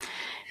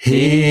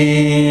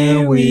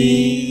Here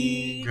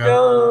we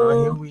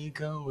go. Here we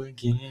go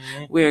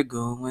again. We're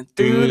going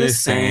through the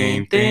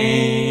same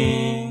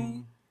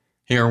thing.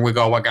 Here we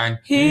go again.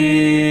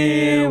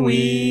 Here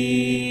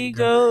we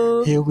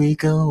go. Here we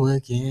go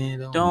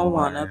again. Don't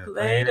wanna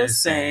play the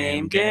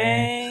same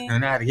game. No,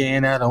 not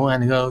again. I don't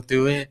want to go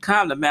through it.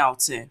 Climb the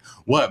mountain.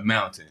 What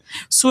mountain?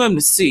 Swim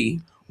the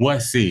sea.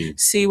 What sea?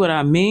 See what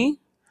I mean?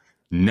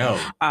 No.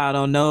 I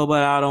don't know,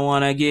 but I don't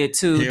want to get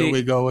too deep. Here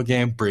we go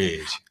again.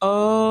 Bridge.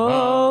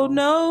 Oh,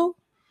 no.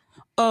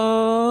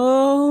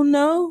 Oh,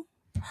 no.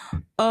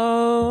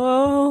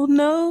 Oh,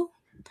 no.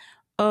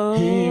 Oh,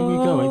 Here we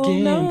go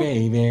again, no.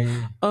 baby.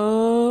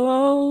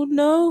 Oh,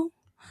 no.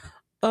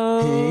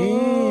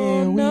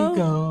 Oh, Here we no.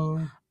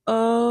 go.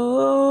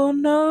 Oh,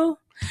 no.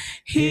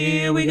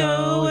 Here we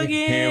go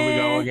again. Here we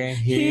go again.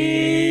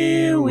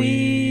 Here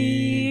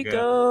we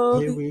go.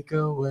 Here we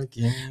go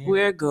again.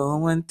 We're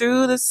going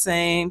through the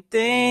same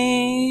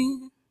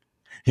thing.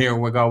 Here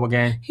we go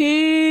again.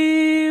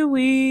 Here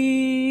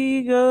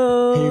we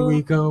go. Here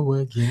we go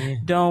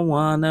again. Don't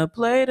wanna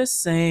play the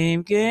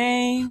same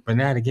game. But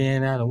not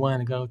again. I don't want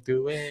to go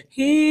through it.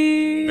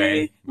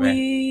 Here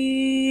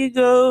we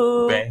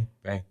go. Bang.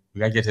 We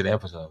gotta get to the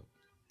episode.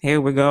 Here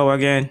we go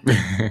again.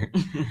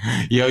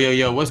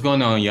 Yo. What's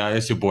going on, y'all?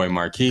 It's your boy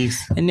Marquis.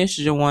 And this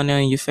is your one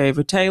and your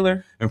favorite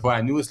Taylor. And for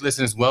our newest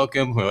listeners,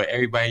 welcome. For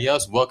everybody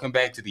else, welcome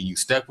back to the You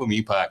Stuck With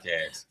Me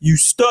podcast. You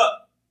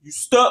stuck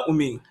with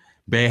me.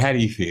 Babe, how do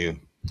you feel?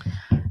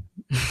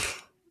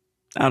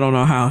 I don't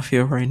know how I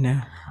feel right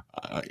now.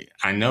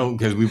 I know,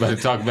 because we about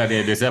to talk about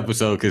it in this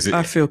episode. Because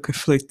I feel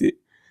conflicted.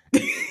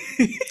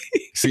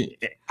 See,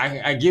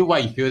 I get why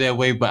you feel that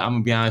way, but I'm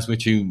going to be honest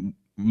with you.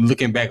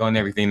 Looking back on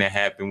everything that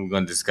happened, we're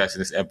going to discuss in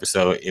this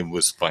episode. It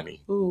was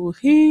funny. Ooh,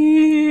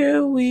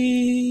 here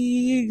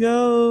we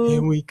go.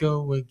 Here we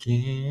go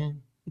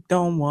again.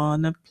 Don't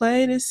want to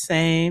play the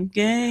same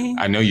game.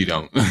 I know you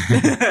don't.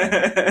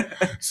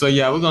 So,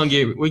 yeah, we're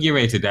getting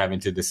ready to dive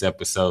into this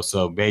episode.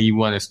 So, babe, you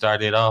want to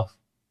start it off?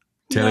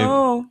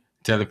 Tell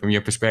it from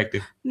your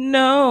perspective.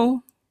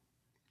 No.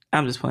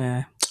 I'm just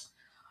playing.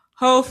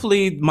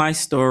 Hopefully, my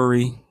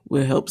story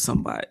will help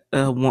somebody,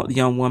 a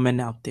young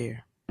woman out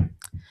there.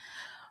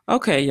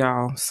 Okay,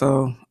 y'all.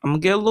 So I'm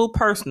going to get a little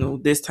personal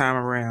this time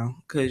around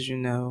because,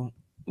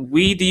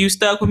 we, the You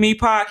Stuck With Me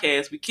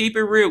podcast, we keep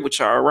it real with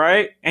y'all,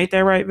 right? Ain't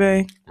that right,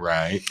 babe?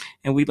 Right.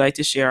 And we like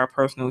to share our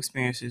personal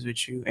experiences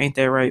with you. Ain't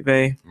that right,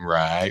 babe?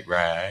 Right.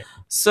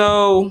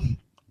 So,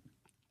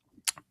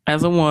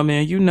 as a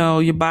woman,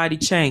 your body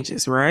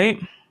changes, right?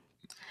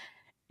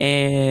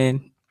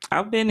 And I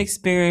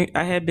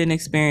had been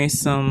experiencing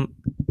some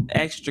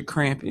extra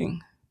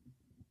cramping.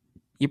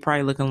 You're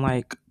probably looking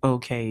like,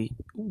 okay,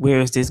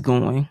 where is this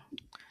going?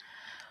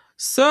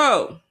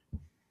 So,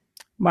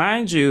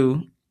 mind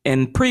you,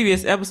 in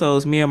previous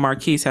episodes, me and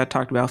Marquis had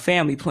talked about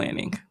family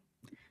planning.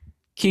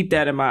 Keep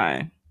that in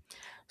mind.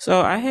 So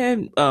I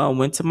had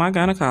went to my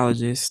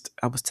gynecologist.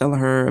 I was telling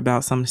her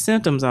about some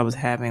symptoms I was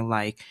having,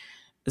 like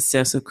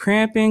excessive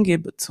cramping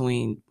in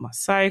between my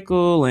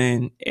cycle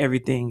and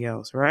everything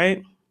else,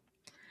 right?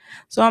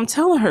 So I'm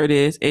telling her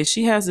this, and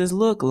she has this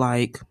look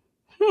like,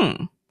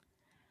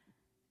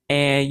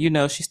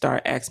 And, she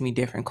started asking me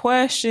different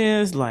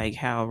questions, like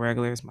how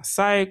regular is my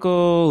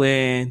cycle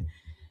and,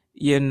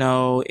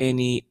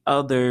 any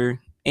other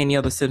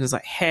symptoms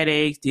like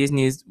headaches,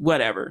 dizziness,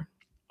 whatever.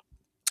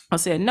 I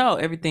said, no,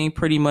 everything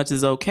pretty much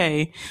is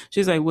okay.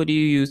 She's like, what do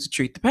you use to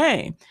treat the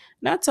pain?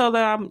 And I told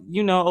her I'm,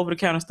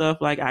 over-the-counter stuff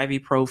like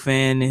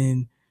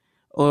ibuprofen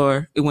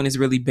or when it's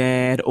really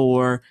bad,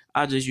 or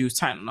I'll just use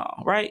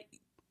Tylenol, right?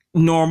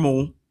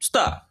 Normal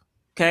stuff,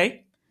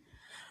 okay?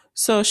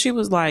 So she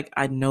was like,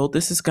 I know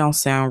this is going to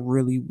sound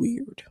really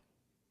weird,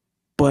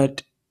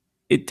 but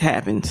it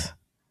happens.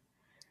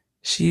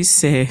 She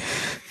said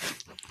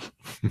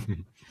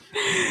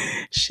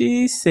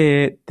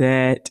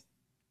that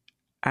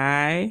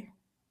I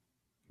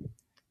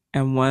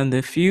am one of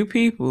the few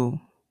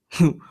people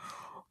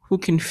who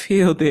can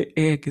feel their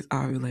egg is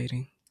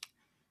ovulating.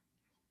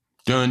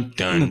 Dun,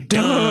 dun,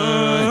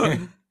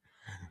 dun.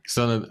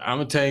 So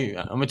I'm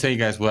gonna tell you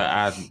guys what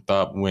I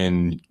thought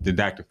when the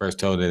doctor first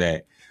told her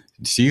that.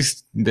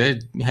 They're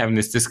having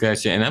this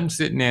discussion, and I'm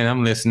sitting there and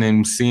I'm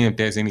listening, seeing if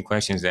there's any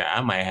questions that I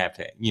might have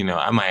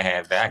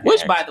that.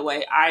 Which, by the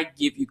way, I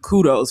give you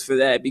kudos for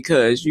that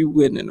because you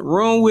went in the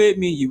room with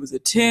me, you was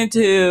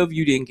attentive,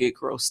 you didn't get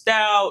grossed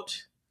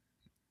out.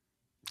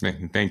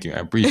 Thank you, I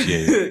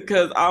appreciate it.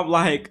 Because I'm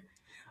like,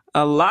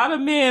 a lot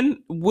of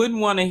men wouldn't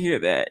want to hear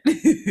that.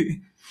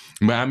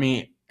 But I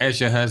mean, as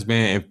your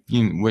husband,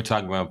 if we're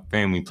talking about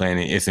family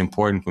planning, it's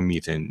important for me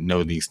to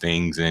know these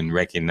things and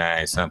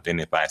recognize something.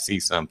 If I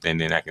see something,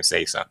 then I can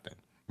say something,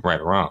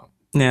 right or wrong.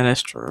 Yeah,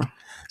 that's true.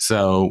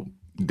 So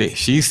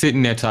she's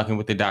sitting there talking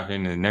with the doctor,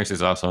 and the nurse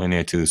is also in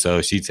there too.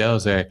 So she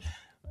tells her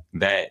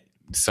that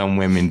some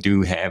women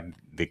do have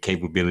the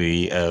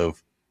capability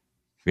of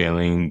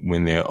feeling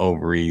when their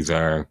ovaries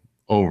are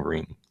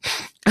overing.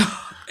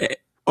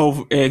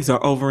 Eggs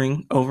are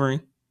overing.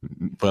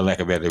 for lack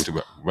of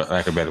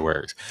better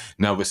words.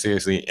 No, but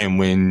seriously, and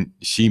when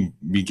she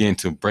began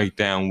to break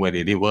down what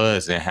it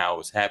was and how it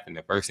was happening,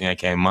 the first thing that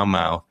came in my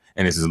mouth,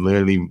 and this is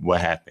literally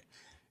what happened.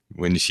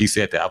 When she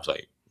said that, I was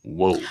like,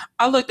 whoa.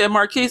 I looked at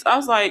Marquise. I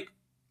was like,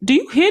 do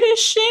you hear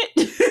this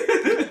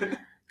shit?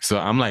 So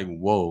I'm like,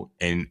 whoa.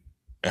 And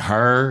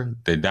her,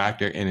 the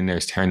doctor, and the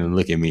nurse turned and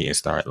looked at me and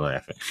started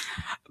laughing.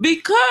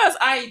 Because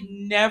I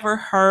never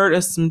heard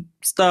of some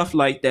stuff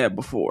like that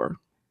before.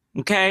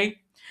 Okay?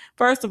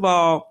 First of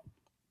all,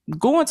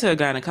 going to a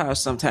gynecologist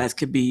sometimes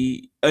could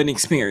be an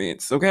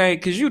experience, okay?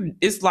 Because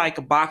it's like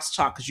a box of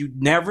chocolates. You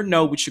never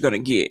know what you're gonna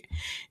get.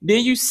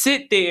 Then you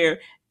sit there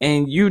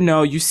and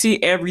you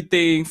see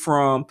everything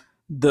from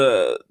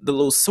the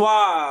little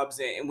swabs,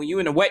 and when you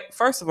in the wait.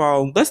 First of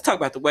all, let's talk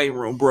about the waiting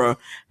room, bro.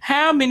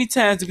 How many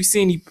times do we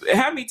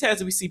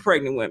see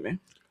pregnant women?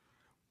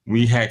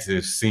 We had to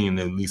have seen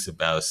at least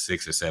about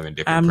 6 or 7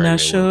 different. I'm not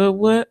sure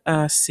what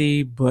I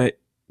see, but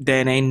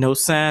that ain't no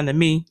sign to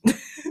me.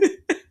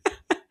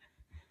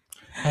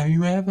 Have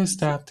you ever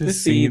stopped to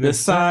see the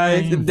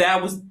signs?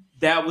 That was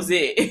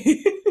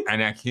it.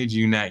 And I kid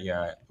you not,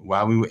 y'all.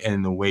 While we were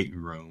in the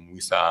waiting room, we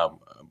saw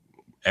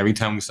every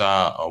time we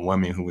saw a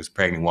woman who was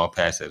pregnant walk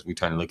past us, we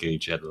turned to look at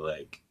each other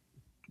like,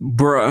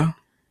 bruh,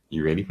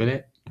 you ready for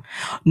that?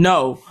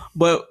 No,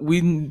 but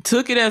we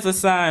took it as a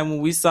sign when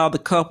we saw the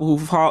couple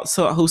who saw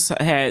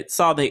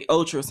the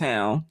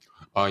ultrasound.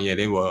 Oh yeah,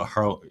 they were.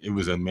 It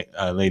was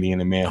a lady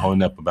and a man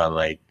holding up about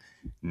like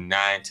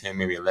 9, 10,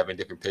 maybe 11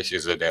 different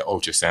pictures of that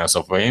ultrasound.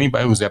 So for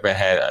anybody who's ever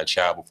had a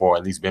child before,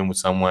 at least been with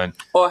someone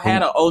or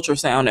had an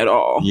ultrasound at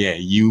all, yeah,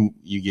 you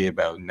get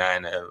about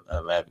 9,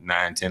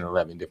 10,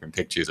 11 different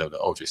pictures of the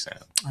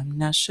ultrasound. I'm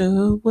not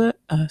sure what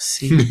I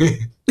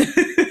see.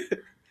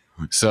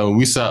 So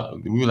we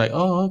were like,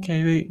 oh,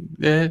 okay,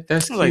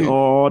 that's cute. Like,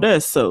 oh,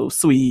 that's so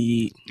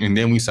sweet. And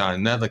then we saw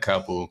another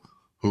couple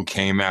who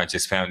came out,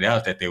 just found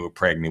out that they were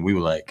pregnant. We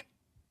were like,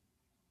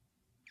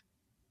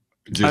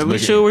 are we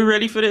sure we're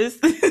ready for this?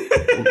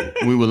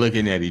 We were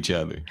looking at each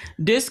other.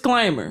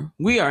 Disclaimer,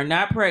 we are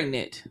not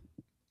pregnant.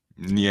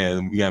 Yeah,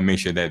 we gotta make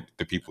sure that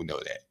the people know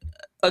that.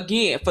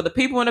 Again, for the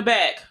people in the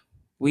back,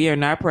 we are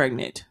not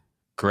pregnant.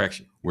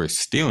 Correction, we're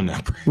still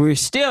not pregnant. We're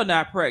still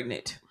not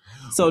pregnant.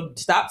 So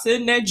stop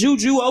sitting that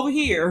juju over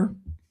here.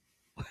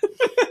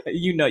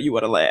 You know you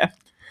want to laugh.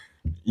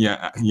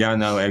 Yeah, y'all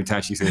know every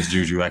time she says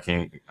juju, I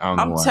don't know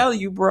I'm why. telling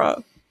you,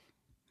 bro.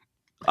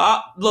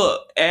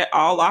 Look, at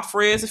all our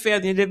friends and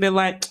family, they've been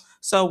like,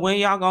 so when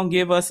y'all gonna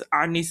give us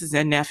our nieces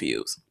and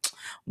nephews?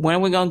 When are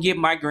we gonna get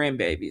my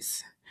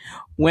grandbabies?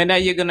 When are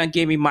you gonna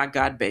give me my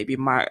god baby,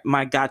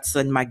 my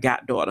godson, my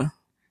goddaughter?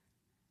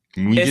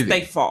 It's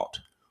their fault.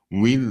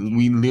 We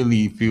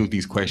literally field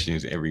these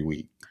questions every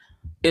week.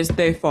 It's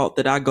their fault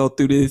that I go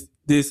through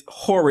this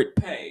horrid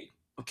pain.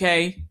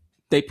 Okay,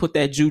 they put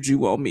that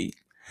juju on me.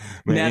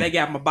 Man. Now they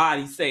got my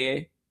body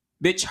saying,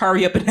 "Bitch,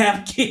 hurry up and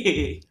have a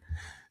kid."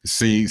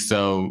 See,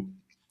 so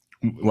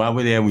while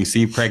we're there, we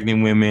see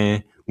pregnant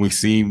women. We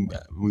see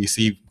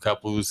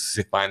couples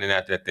finding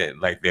out that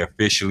they're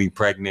officially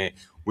pregnant.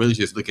 We're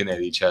just looking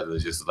at each other,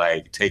 just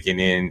like taking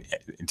in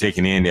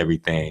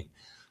everything.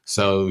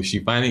 So she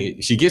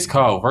gets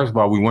called. First of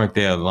all, we weren't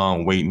there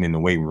long waiting in the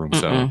waiting room.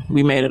 So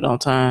we made it on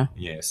time.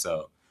 Yeah.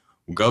 So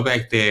we go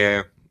back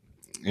there,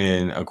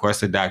 and of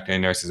course the doctor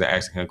and nurses are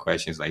asking her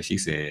questions, like she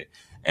said,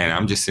 and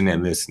I'm just sitting there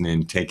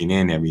listening, taking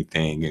in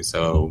everything. And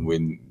so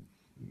when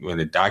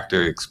the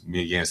doctor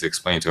begins to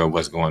explain to her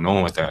what's going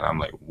on with her, and I'm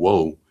like,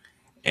 whoa.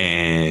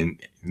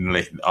 And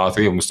all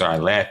three of them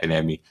started laughing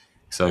at me.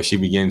 So she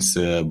begins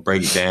to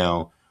break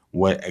down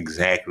what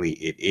exactly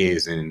it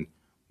is and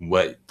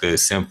what the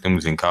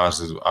symptoms and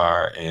causes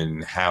are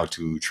and how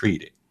to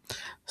treat it.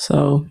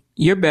 So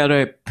you're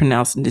better at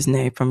pronouncing this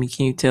name for me.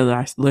 Can you tell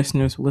our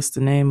listeners what's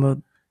the name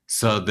of?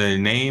 So the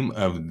name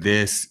of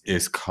this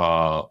is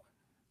called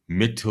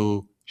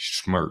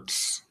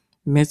Mittelschmerz.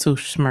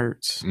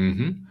 Mittelschmerz.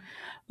 Mm-hmm.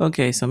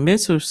 Okay, so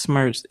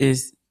Mittelschmerz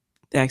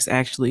that's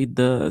actually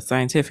the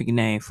scientific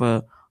name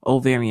for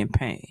ovarian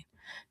pain.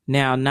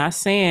 Now, not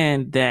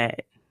saying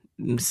that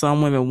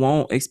some women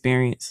won't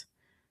experience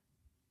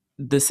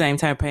the same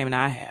type of pain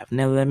I have.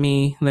 Now, let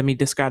me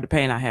describe the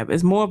pain I have.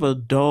 It's more of a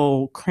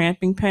dull,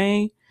 cramping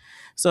pain.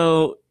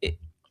 So,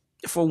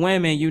 for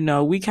women,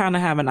 we kind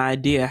of have an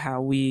idea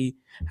how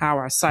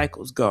our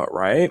cycles go,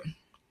 right?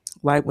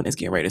 Like when it's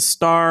getting ready to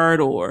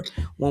start, or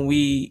when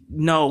we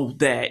know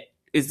that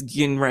it's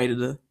getting ready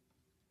to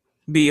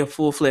be a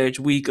full-fledged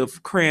week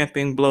of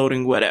cramping,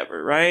 bloating,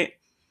 whatever, right?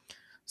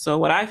 So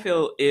what I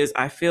feel is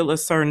I feel a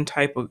certain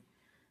type of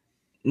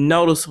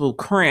noticeable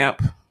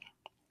cramp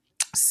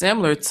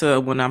similar to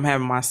when I'm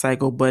having my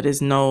cycle, but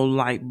it's no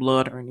like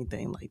blood or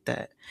anything like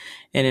that.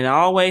 And it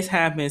always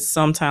happens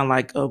sometime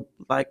like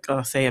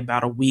say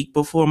about a week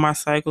before my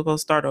cycle will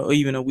start, or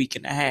even a week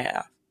and a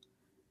half.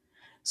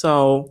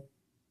 So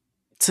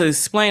to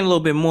explain a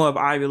little bit more of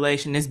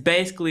ovulation, it's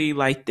basically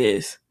like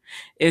this.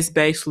 It's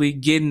basically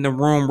getting the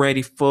room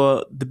ready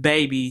for the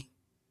baby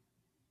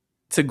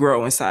to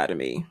grow inside of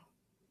me.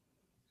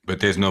 But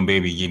there's no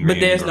baby getting but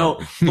ready to there's grow.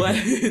 no but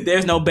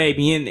there's no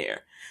baby in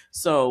there.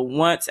 So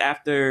once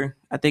after,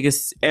 I think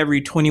it's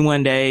every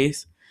 21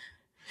 days,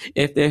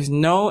 if there's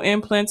no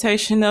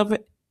implantation of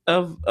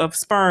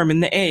sperm in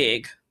the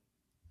egg,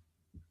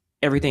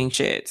 everything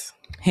sheds.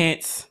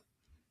 Hence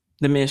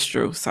the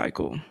menstrual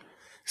cycle.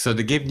 So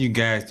to give you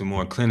guys the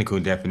more clinical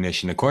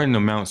definition, according to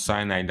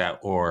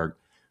MountSinai.org,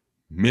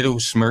 middle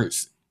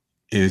smirts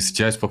is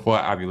just before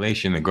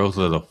ovulation, the growth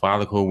of the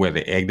follicle where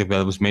the egg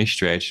develops may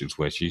stretch, is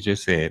what she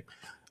just said,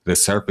 the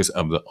surface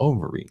of the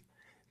ovary.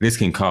 This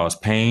can cause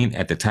pain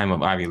at the time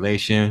of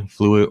ovulation.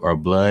 Fluid or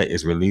blood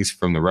is released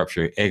from the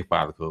ruptured egg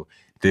follicle.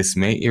 This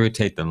may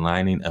irritate the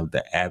lining of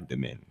the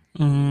abdomen.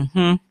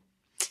 Mm-hmm.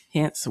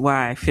 Hence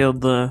why I feel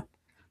the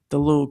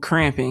little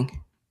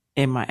cramping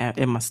in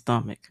my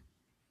stomach.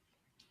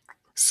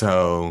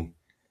 So,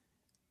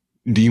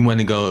 do you want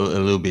to go a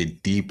little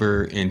bit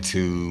deeper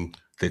into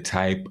the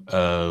type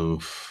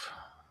of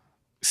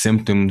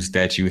symptoms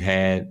that you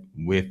had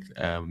with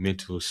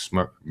mental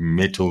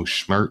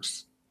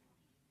schmerz?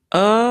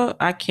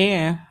 I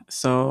can.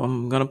 So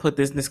I'm gonna put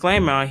this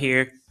disclaimer out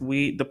here.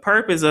 The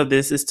purpose of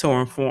this is to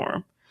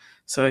inform.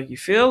 So if you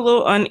feel a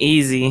little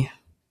uneasy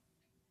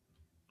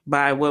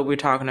by what we're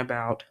talking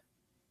about,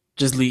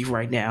 just leave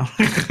right now.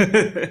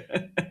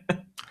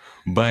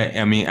 But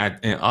I mean,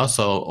 and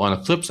also on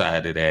the flip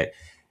side of that,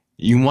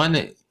 you want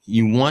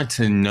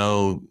to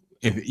know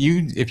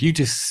if you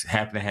just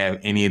happen to have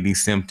any of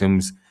these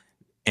symptoms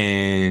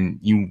and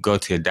you go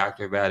to a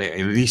doctor about it.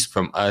 At least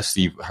from us,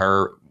 you've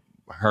heard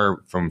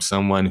from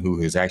someone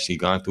who has actually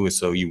gone through it,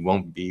 so you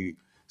won't be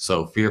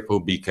so fearful.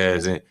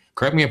 Because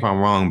correct me if I'm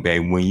wrong,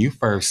 babe. When you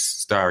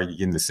first started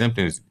getting the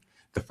symptoms,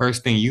 the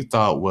first thing you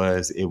thought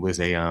was it was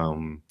a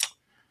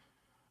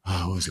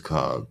what was it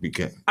called?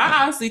 Because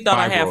I honestly thought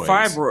I had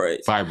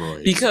fibroids.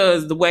 Fibroids.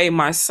 Because the way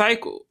my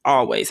cycle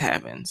always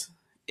happens.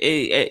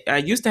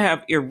 I used to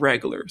have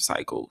irregular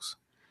cycles.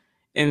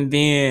 And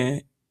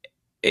then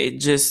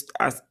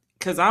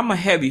because I'm a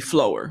heavy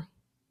flower.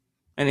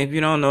 And if you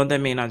don't know what that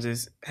means, I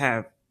just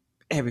have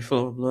heavy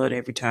flow of blood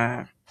every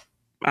time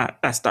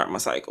I start my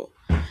cycle.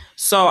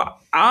 So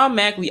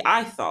automatically,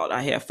 I thought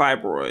I had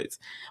fibroids,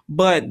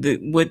 but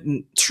what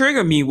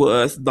triggered me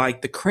was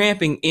like the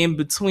cramping in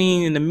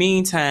between. In the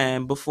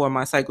meantime, before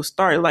my cycle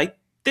started, like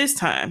this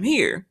time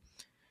here,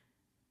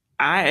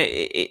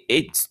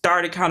 it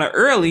started kind of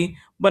early,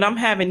 but I'm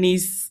having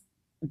these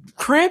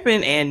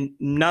cramping and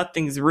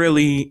nothing's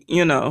really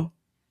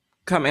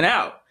coming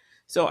out.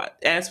 So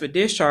as for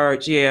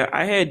discharge, yeah,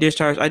 I had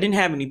discharge. I didn't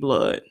have any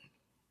blood.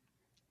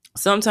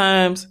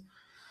 Sometimes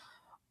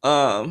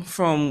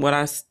from what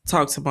I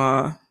talked to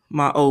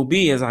my OB,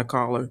 as I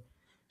call her,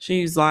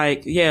 she's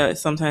like, yeah,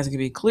 sometimes it can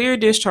be clear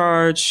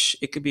discharge.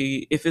 It could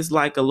be, if it's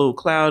like a little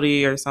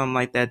cloudy or something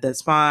like that,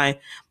 that's fine.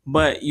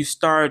 But you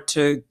start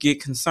to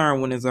get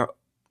concerned when there's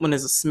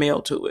a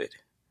smell to it,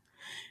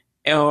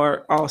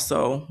 or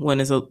also when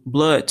there's a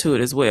blood to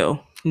it as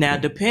well. Now,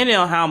 depending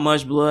on how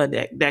much blood,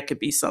 that could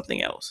be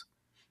something else.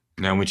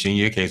 Now, which in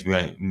your case,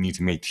 we need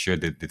to make sure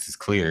that this is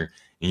clear.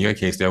 In your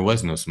case, there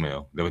was no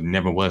smell. There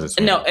never was a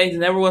smell. No, it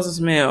never was a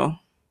smell.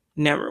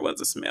 Never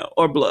was a smell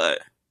or blood.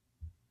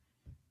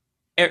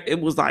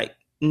 It was like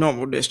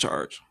normal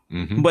discharge.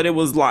 Mm-hmm. But it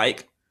was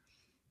like,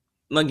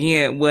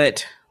 again,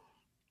 what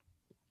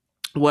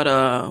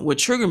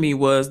triggered me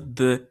was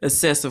the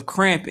excessive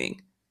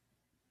cramping.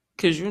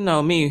 Cause you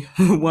know me,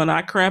 when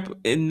I cramp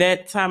in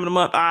that time of the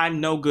month,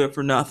 I'm no good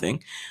for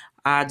nothing.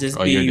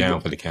 You're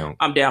down for the count.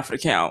 I'm down for the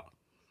count.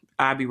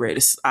 I be ready.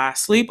 I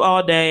sleep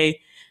all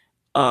day.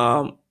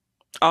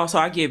 Also,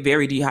 I get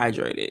very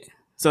dehydrated,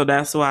 so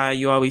that's why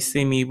you always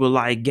see me with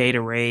like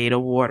Gatorade or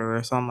water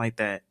or something like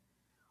that,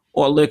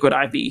 or Liquid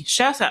IV.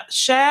 Shout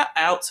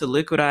out to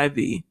Liquid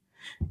IV.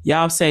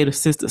 Y'all say the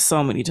sister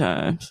so many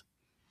times.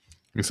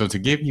 So to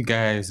give you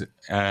guys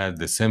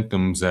the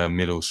symptoms of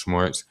middle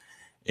schmerz,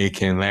 it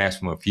can last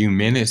from a few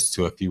minutes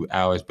to a few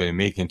hours, but it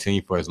may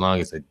continue for as long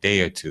as a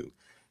day or two.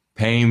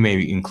 Pain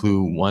may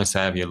include one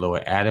side of your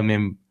lower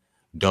abdomen,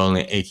 dull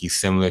and achy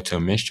similar to a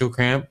menstrual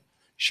cramp,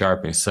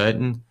 sharp and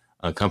sudden,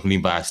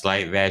 accompanied by a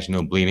slight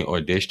vaginal bleeding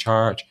or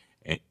discharge,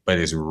 but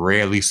it's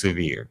rarely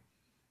severe.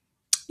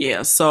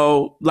 Yeah,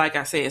 so like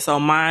I said, so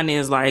mine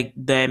is like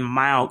that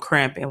mild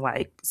cramping,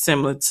 like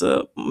similar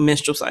to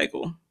menstrual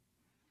cycle.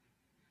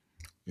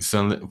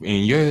 So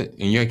in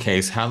your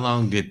case, how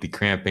long did the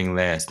cramping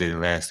last? Did it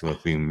last for a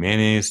few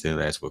minutes? Did it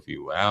last for a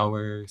few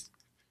hours?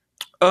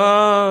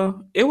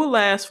 It would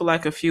last for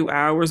like a few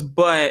hours,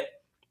 but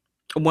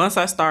once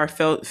I start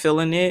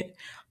feeling it,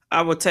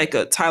 I would take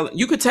a Tylenol.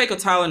 You could take a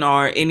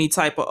Tylenol or any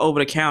type of over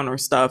the counter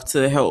stuff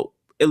to help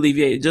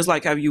alleviate it, just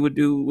like how you would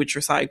do with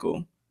your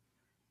cycle.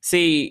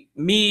 See,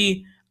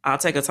 me, I'll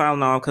take a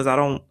Tylenol because I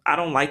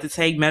don't like to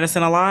take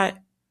medicine a lot.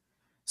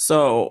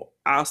 So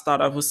I'll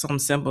start off with something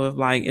simple.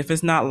 Like if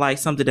it's not like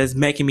something that's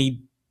making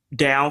me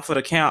down for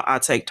the count, I'll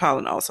take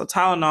Tylenol. So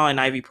Tylenol and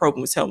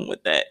ibuprofen was helping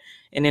with that.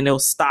 And then it'll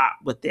stop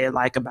within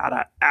like about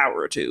an hour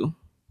or two.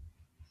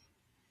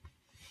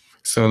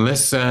 So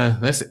let's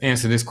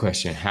answer this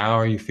question. How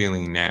are you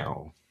feeling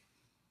now?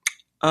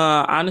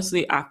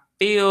 Honestly, I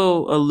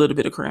feel a little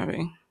bit of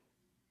cramping.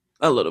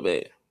 A little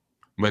bit.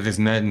 But it's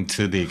nothing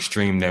to the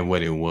extreme that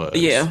what it was.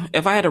 Yeah.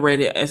 If I had to rate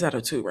it, it's at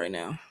a 2 right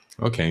now.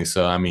 Okay,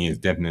 so I mean, it's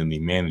definitely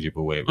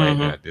manageable with right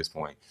now Mm-hmm. at this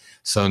point.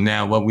 So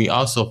now, what we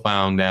also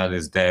found out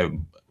is that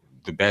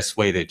the best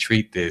way to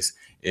treat this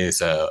is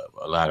a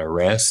lot of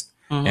rest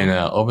and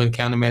Mm-hmm.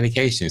 over-the-counter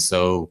medication.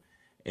 So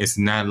it's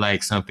not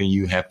like something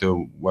you have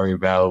to worry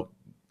about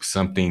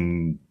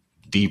something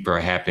deeper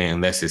happening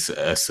unless it's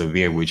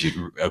severe, which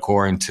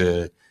according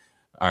to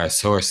our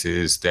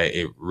sources, that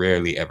it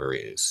rarely ever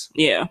is.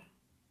 Yeah.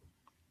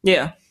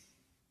 Yeah.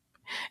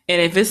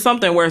 And if it's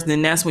something worse,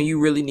 then that's when you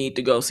really need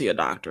to go see a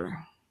doctor.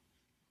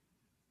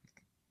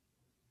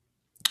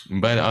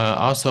 But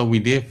also, we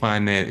did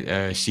find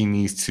that she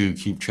needs to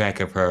keep track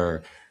of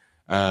her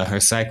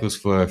cycles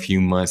for a few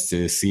months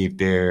to see if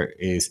there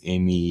is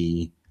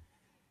any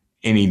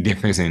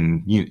difference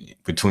in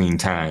between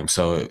time.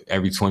 So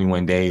every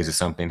 21 days, if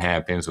something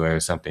happens or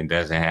if something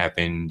doesn't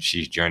happen,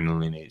 she's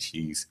journaling it.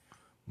 She's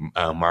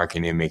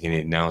marking it, making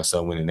it known.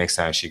 So when the next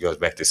time she goes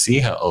back to see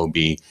her OB,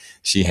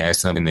 she has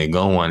something to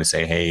go on and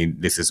say, "Hey,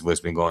 this is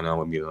what's been going on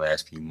with me the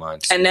last few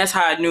months." And that's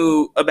how I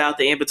knew about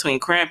the in between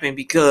cramping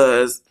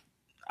because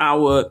I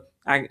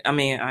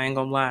mean, I ain't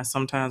gonna lie.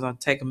 Sometimes I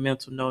take a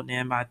mental note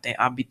and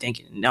I'll be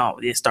thinking, no,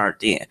 it started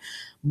then.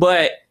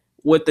 But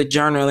with the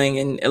journaling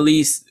and at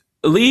least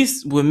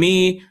with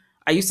me,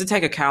 I used to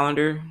take a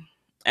calendar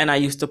and I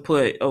used to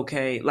put,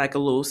 okay, like a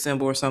little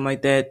symbol or something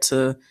like that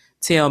to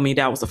tell me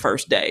that was the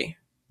first day.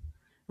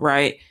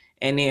 Right.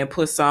 And then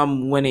put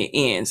some when it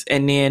ends.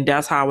 And then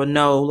that's how I would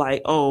know,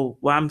 like, oh,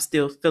 well, I'm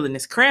still feeling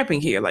this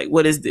cramping here. Like,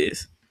 what is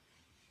this?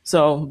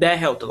 So that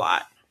helped a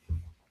lot.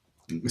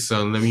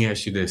 So let me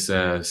ask you this: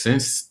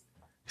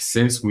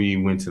 since we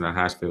went to the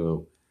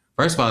hospital,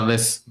 first of all,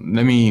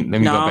 let me go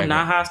No, back.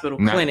 not hospital,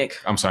 Not, clinic.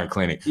 I'm sorry,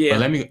 clinic. But Yeah.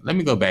 let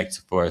me go back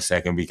for a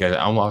second because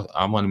I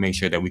want to make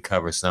sure that we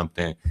cover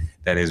something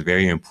that is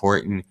very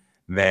important.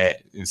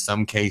 That in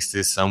some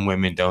cases, some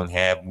women don't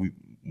have.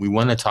 We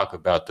want to talk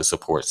about the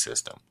support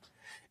system.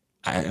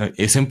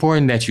 It's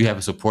important that you have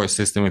a support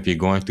system if you're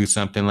going through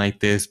something like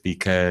this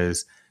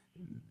because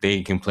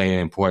they can play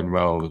an important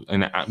role.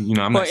 And I'm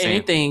Or not saying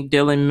anything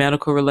dealing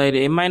medical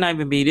related. It might not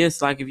even be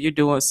this. Like if you're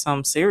doing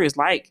some serious,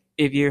 like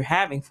if you're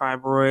having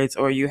fibroids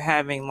or you're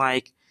having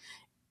like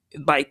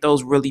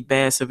those really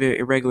bad severe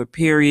irregular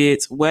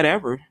periods,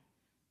 whatever,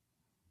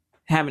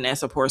 having that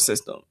support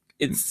system,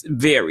 it's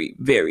very,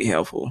 very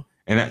helpful.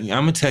 and I'm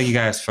gonna tell you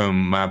guys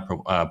from my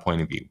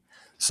point of view.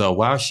 So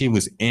while she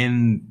was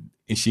in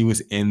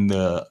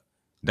the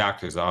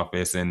doctor's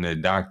office, and the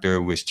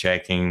doctor was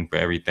checking for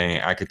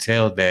everything, I could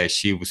tell that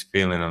she was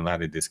feeling a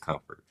lot of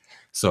discomfort.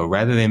 So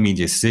rather than me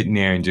just sitting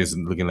there and just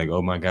looking like,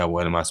 oh my God,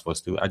 what am I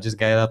supposed to do? I just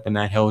got up and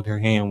I held her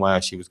hand while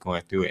she was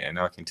going through it, and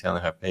I can tell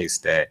in her face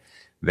that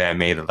that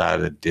made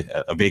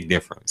a big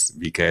difference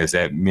because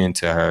that meant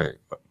to her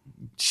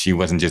she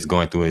wasn't just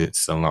going through it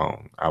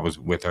alone. I was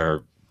with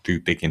her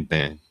through thick and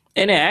thin.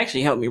 And it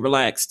actually helped me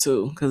relax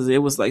too, because it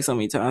was like so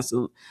many times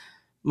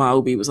my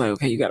OB was like,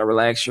 okay, you got to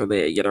relax your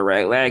leg, you got to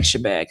relax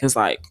your back. Because,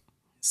 like,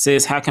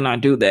 sis, how can I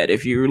do that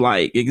if you're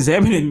like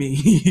examining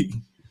me?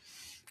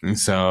 And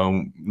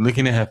so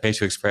looking at her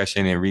facial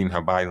expression and reading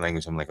her body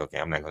language, I'm like, okay,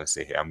 I'm not going to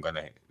sit here. I'm going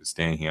to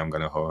stand here. I'm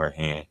going to hold her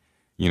hand,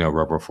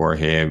 rub her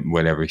forehead,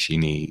 whatever she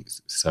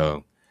needs.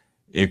 So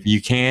if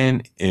you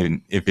can,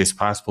 and if it's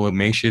possible,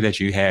 make sure that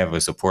you have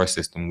a support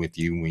system with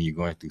you when you're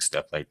going through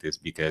stuff like this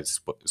because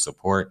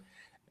support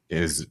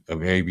is a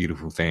very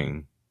beautiful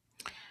thing.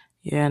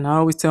 Yeah, and I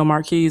always tell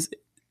Marquis,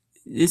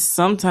 it's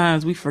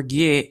sometimes we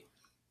forget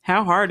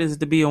how hard it is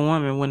to be a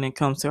woman when it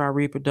comes to our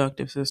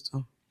reproductive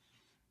system.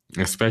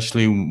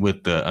 Especially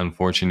with the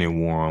unfortunate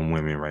war on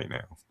women right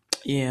now.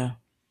 Yeah.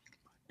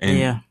 And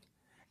Yeah.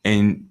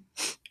 and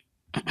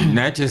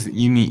not just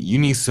you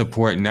need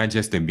support, not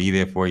just to be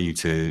there for you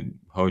to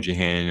hold your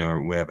hand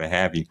or whatever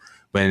have you,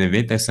 but in the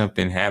event that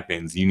something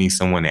happens, you need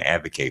someone to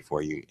advocate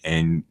for you.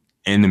 And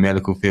in the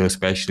medical field,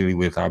 especially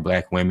with our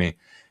Black women,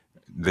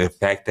 the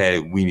fact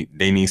that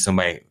they need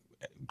somebody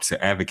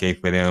to advocate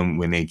for them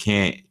when they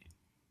can't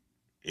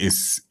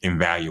is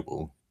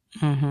invaluable.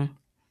 Mm-hmm.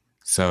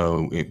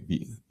 So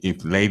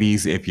if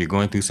ladies, if you're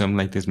going through something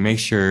like this, make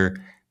sure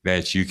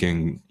that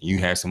you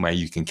have somebody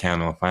you can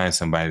count on, find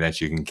somebody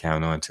that you can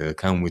count on to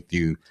come with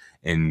you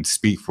and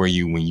speak for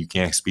you when you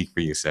can't speak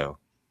for yourself.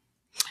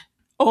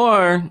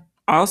 Or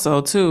also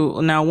too,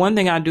 now one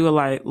thing I do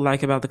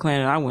like about the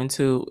clinic I went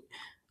to,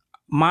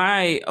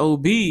 my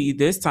OB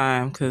this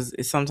time, because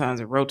sometimes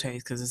it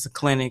rotates because it's a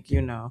clinic,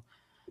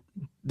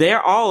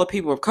 they're all a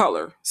people of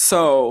color.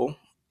 So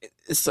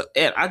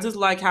and I just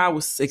like how I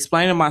was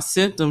explaining my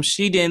symptoms.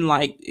 She didn't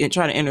like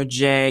try to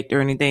interject or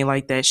anything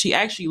like that. She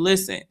actually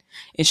listened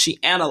and she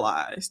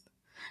analyzed.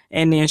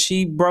 And then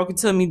she broke it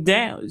to me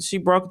down. She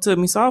broke it to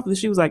me softly.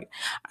 She was like,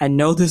 I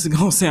know this is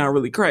gonna sound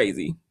really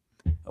crazy.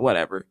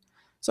 Whatever.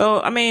 So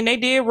I mean they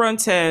did run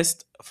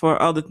tests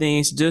for other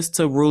things just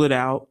to rule it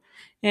out.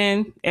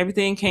 And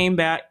everything came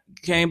back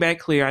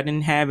clear. I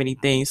didn't have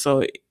anything.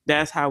 So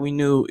that's how we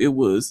knew it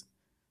was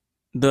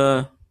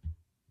The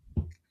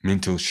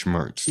mental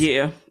schmerz.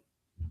 Yeah,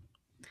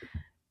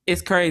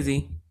 it's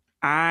crazy.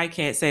 I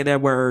can't say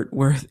that word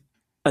worth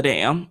a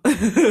damn,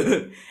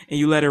 and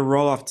you let it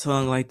roll off the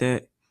tongue like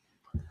that.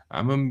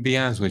 I'm gonna be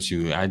honest with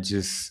you. I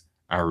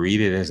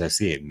read it as I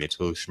see it.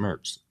 Mental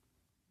schmerz.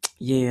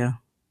 Yeah,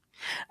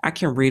 I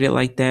can read it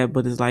like that,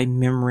 but it's like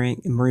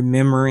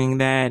remembering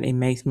that it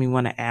makes me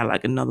want to add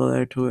like another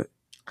letter to it.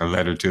 A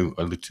letter to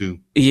other two.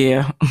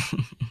 Yeah.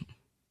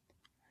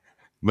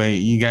 But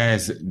you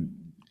guys,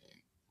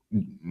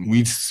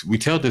 we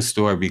tell this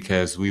story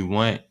because we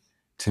want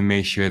to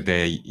make sure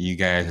that you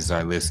guys, as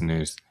our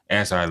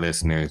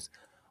listeners,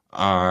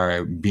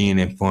 are being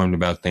informed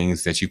about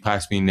things that you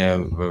possibly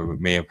never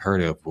may have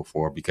heard of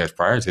before. Because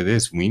prior to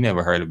this, we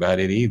never heard about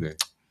it either.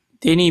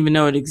 Didn't even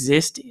know it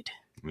existed.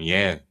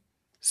 Yeah.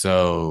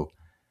 So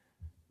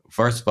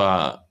first of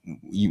all,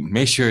 you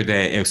make sure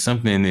that if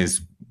something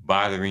is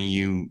bothering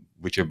you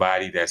with your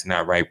body that's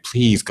not right,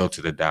 please go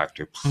to the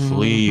doctor.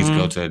 Please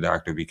go to the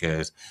doctor,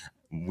 because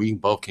we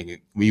both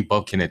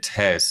can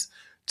attest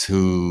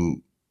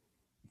to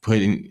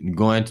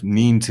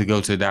needing to go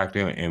to the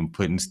doctor and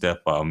putting stuff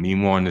off. Me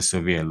more on the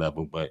severe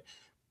level, but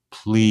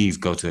please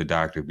go to the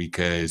doctor,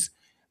 because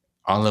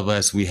all of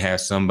us, we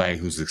have somebody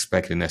who's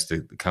expecting us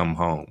to come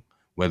home,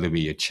 whether it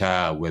be a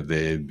child, whether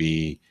it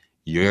be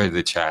you're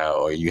the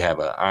child, or you have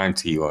an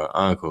auntie or an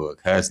uncle, a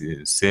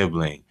cousin, a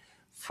sibling,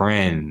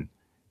 friend.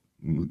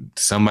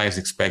 Somebody's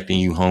expecting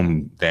you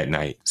home that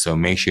night. So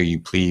make sure you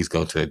please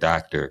go to the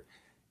doctor,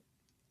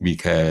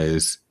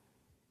 because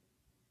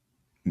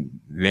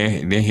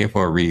they're here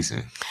for a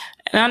reason.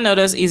 And I know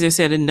that's easier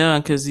said than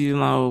done, because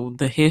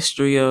the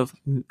history of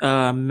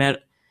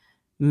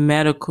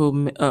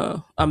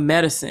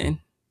medicine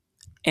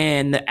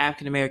and the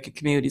African American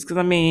communities.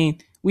 Because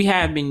we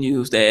have been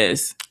used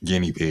as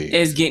guinea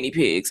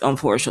pigs,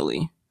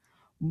 unfortunately.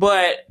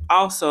 But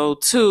also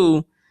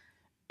too,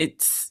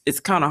 it's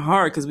kind of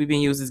hard because we've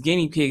been used as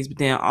guinea pigs. But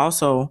then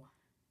also,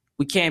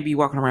 we can't be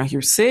walking around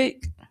here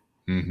sick.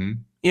 Mm-hmm.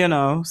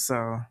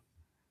 So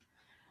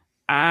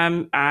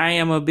I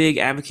am a big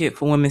advocate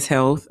for women's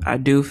health. I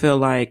do feel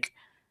like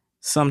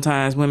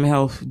sometimes women's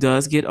health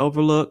does get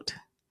overlooked,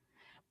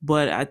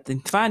 but I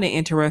find it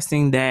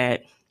interesting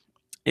that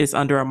it's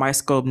under a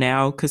microscope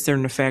now,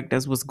 considering the fact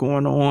that's what's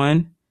going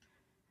on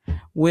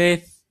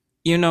with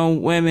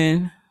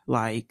women,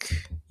 like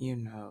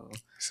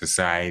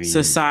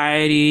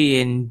society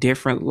and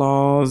different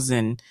laws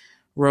and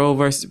Roe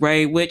versus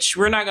Wade, which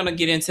we're not going to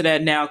get into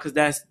that now because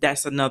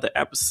that's another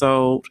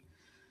episode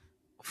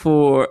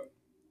for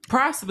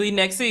possibly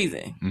next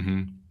season.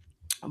 Mm-hmm.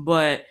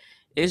 But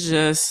it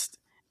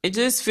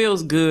just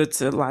feels good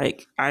to,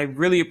 like, I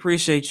really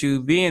appreciate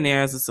you being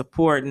there as a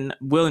support and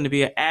willing to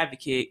be an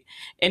advocate.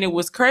 And it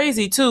was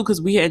crazy too,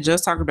 because we had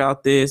just talked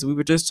about this. We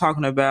were just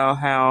talking about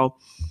how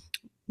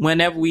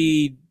whenever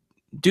we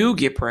do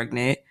get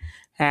pregnant,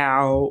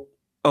 how,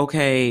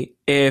 okay,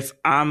 if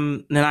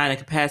I'm not in a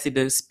capacity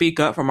to speak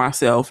up for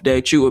myself,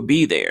 that you would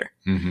be there.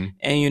 Mm-hmm.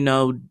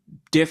 And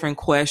different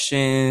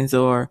questions,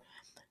 or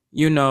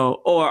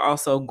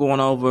also going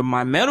over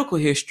my medical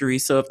history.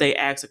 So if they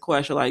ask a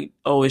question like,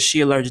 oh, is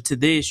she allergic to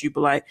this? You'd be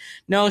like,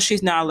 no,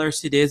 she's not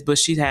allergic to this, but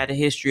she's had a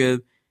history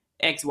of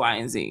X, Y,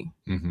 and Z.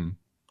 Mm-hmm.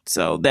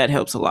 So that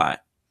helps a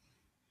lot.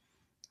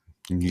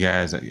 You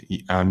guys,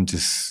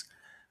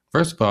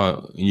 first of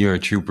all, you're a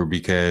trooper,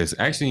 because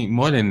actually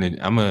more than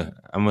I'm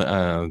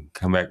gonna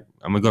come back.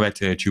 I'm gonna go back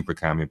to the trooper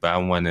comment, but I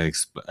want to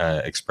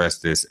express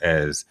this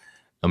as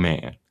a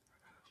man.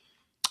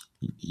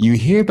 You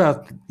hear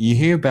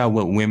about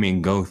what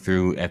women go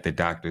through at the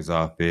doctor's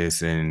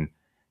office, and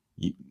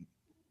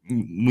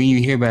when you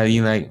hear about it,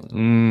 you're like,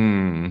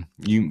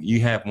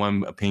 you have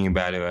one opinion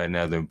about it or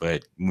another,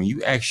 but when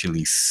you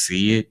actually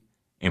see it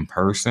in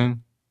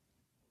person,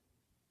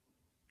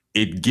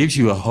 it gives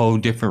you a whole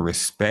different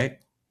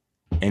respect,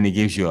 and it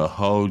gives you a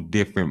whole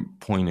different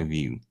point of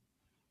view.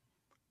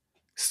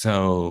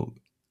 So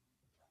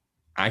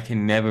I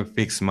can never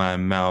fix my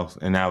mouth,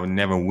 and I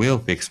never will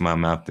fix my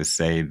mouth to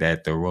say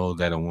that the role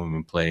that a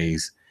woman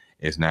plays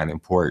is not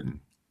important,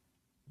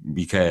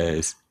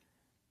 because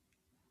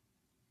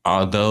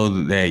although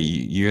that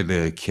you're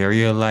the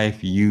carrier of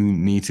life, you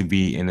need to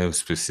be in a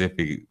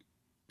specific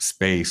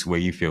space where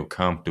you feel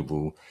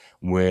comfortable,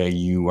 where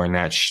you are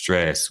not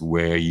stressed,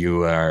 where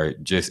you are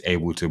just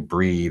able to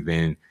breathe,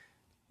 and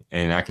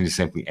I can just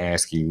simply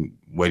ask you,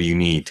 what do you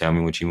need? Tell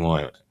me what you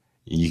want.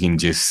 You can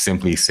just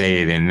simply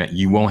say it, and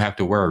you won't have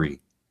to worry.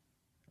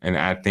 And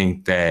I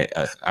think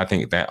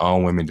that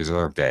all women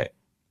deserve that.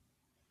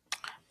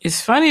 It's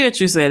funny that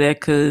you say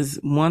that, because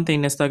one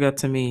thing that stuck out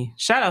to me,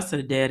 shout outs to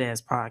the Dead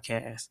Ass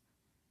Podcast.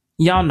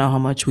 Y'all know how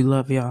much we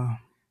love y'all.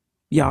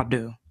 Y'all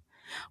do.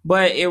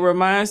 But it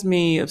reminds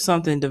me of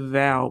something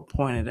DeVal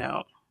pointed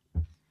out.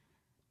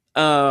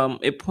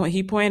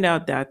 He pointed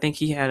out that I think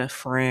he had a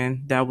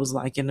friend that was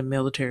like in the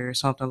military or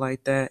something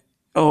like that,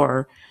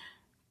 or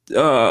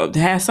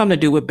had something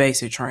to do with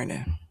basic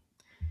training.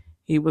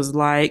 He was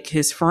like,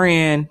 his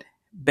friend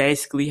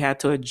basically had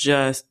to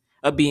adjust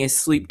of being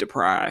sleep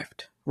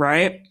deprived,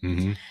 right?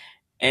 Mm-hmm.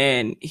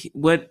 And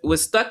what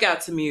stuck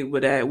out to me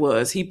with that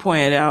was he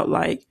pointed out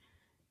like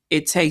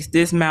it takes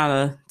this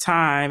amount of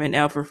time and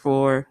effort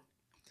for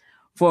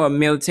a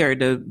military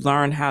to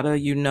learn how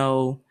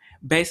to,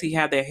 basically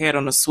have their head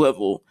on a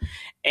swivel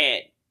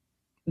and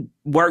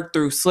work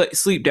through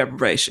sleep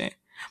deprivation.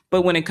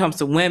 But when it comes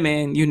to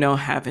women,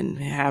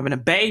 having a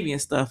baby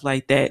and stuff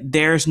like that,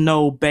 there's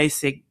no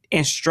basic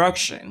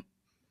instruction.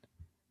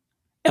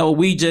 Or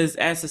we just,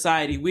 as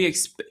society,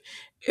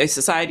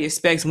 society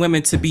expects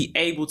women to be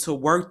able to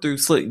work through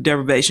sleep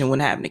deprivation when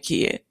having a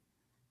kid.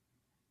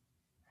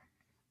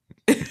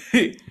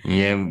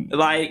 Yeah,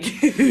 like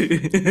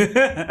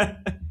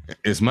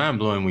it's mind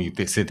blowing when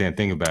you sit there and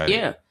think about it.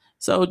 Yeah.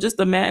 So just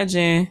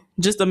imagine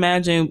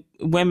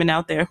women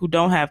out there who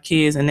don't have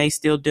kids and they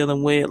still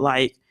dealing with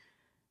like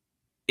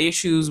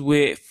issues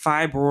with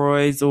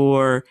fibroids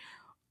or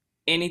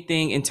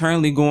anything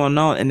internally going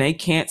on and they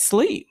can't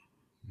sleep.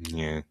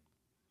 Yeah.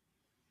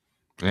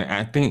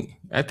 I think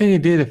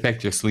it did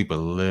affect your sleep a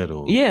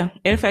little. Yeah,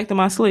 it affected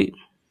my sleep.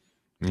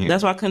 Yeah.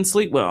 That's why I couldn't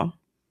sleep well.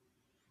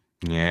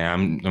 Yeah,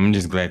 I'm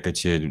just glad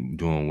that you're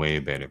doing way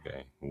better,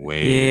 babe.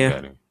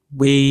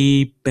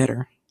 Way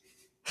better.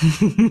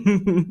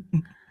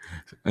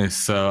 And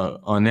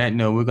so on that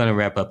note, we're gonna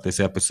wrap up this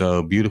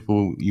episode.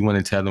 Beautiful, you want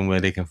to tell them where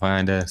they can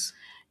find us?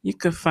 You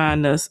can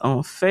find us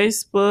on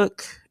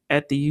Facebook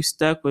at the You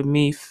Stuck With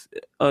Me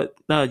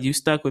You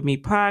Stuck With Me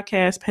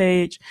podcast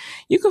page.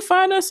 You can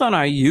find us on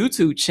our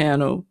YouTube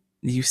channel,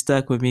 You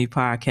Stuck With Me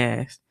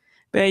podcast.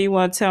 Babe, you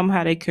want to tell them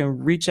how they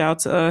can reach out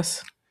to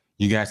us?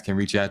 You guys can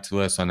reach out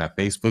to us on our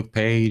Facebook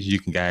page. You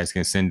guys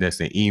can send us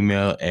an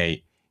email at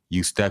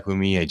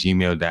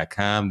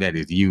youstuckwithme@gmail.com. That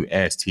is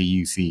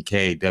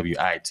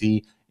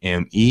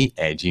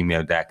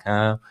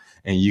USTUCKWITME@gmail.com.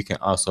 And you can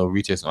also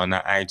reach us on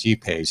our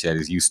IG page. That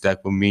is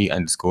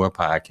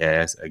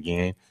YouStuckWithMe_podcast.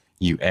 Again,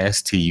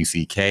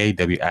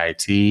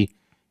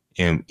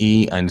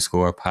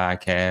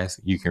 USTUCKWITME_podcast.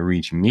 You can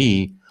reach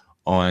me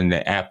on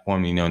the app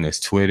formerly known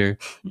as Twitter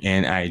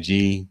and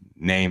IG.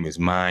 Name is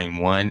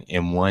mine1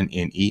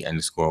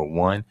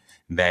 M1NE_1.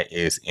 That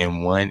is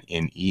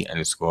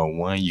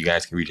M1NE_1. You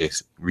guys can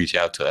reach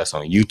out to us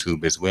on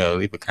YouTube as well.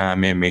 Leave a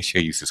comment. Make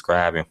sure you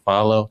subscribe and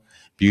follow.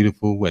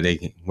 Beautiful.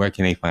 Where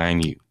can they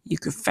find you? You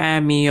can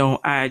find me on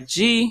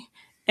IG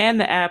and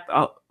the app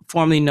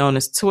formerly known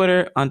as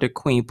Twitter under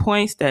Queen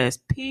Points. That is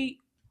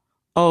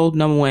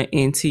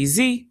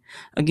PO1NTZ.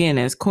 Again,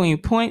 that's Queen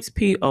Points,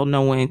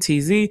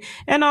 PO1NTZ.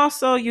 And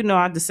also,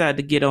 I decided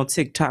to get on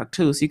TikTok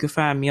too. So you can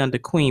find me under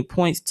Queen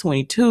Points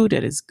 22.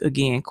 That is,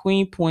 again,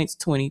 Queen Points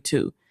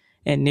 22.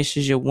 And this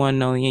is your one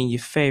and only and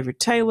your favorite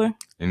Taylor.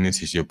 And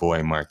this is your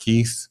boy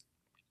Marquis.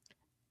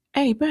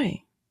 Hey, babe.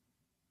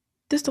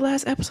 This the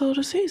last episode of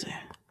the season.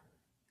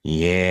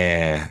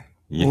 Yeah.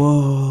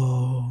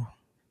 Whoa.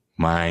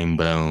 Mind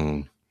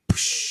blown.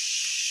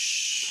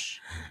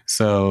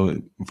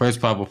 So, first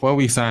of all, before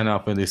we sign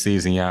off for this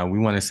season, y'all, we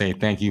want to say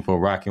thank you for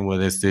rocking with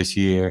us this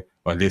year,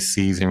 or this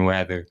season,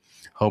 rather.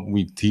 Hope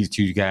we teach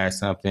you guys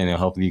something, and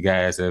hopefully you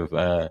guys have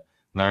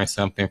learned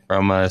something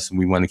from us.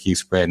 We want to keep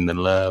spreading the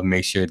love.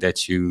 Make sure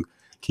that you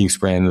keep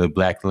spreading the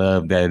Black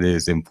love that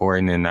is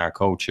important in our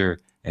culture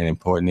and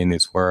important in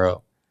this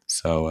world.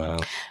 So,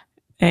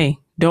 hey,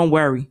 don't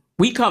worry.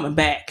 We coming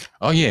back.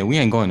 Oh, yeah, we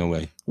ain't going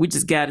away. We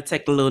just got to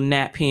take a little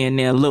nap here and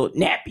there, a little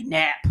nappy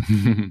nap.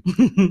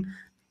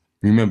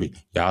 Remember,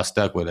 y'all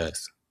stuck with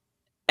us.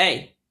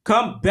 Hey,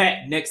 come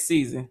back next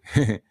season.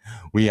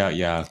 We out,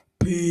 y'all.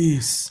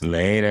 Peace.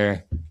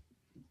 Later.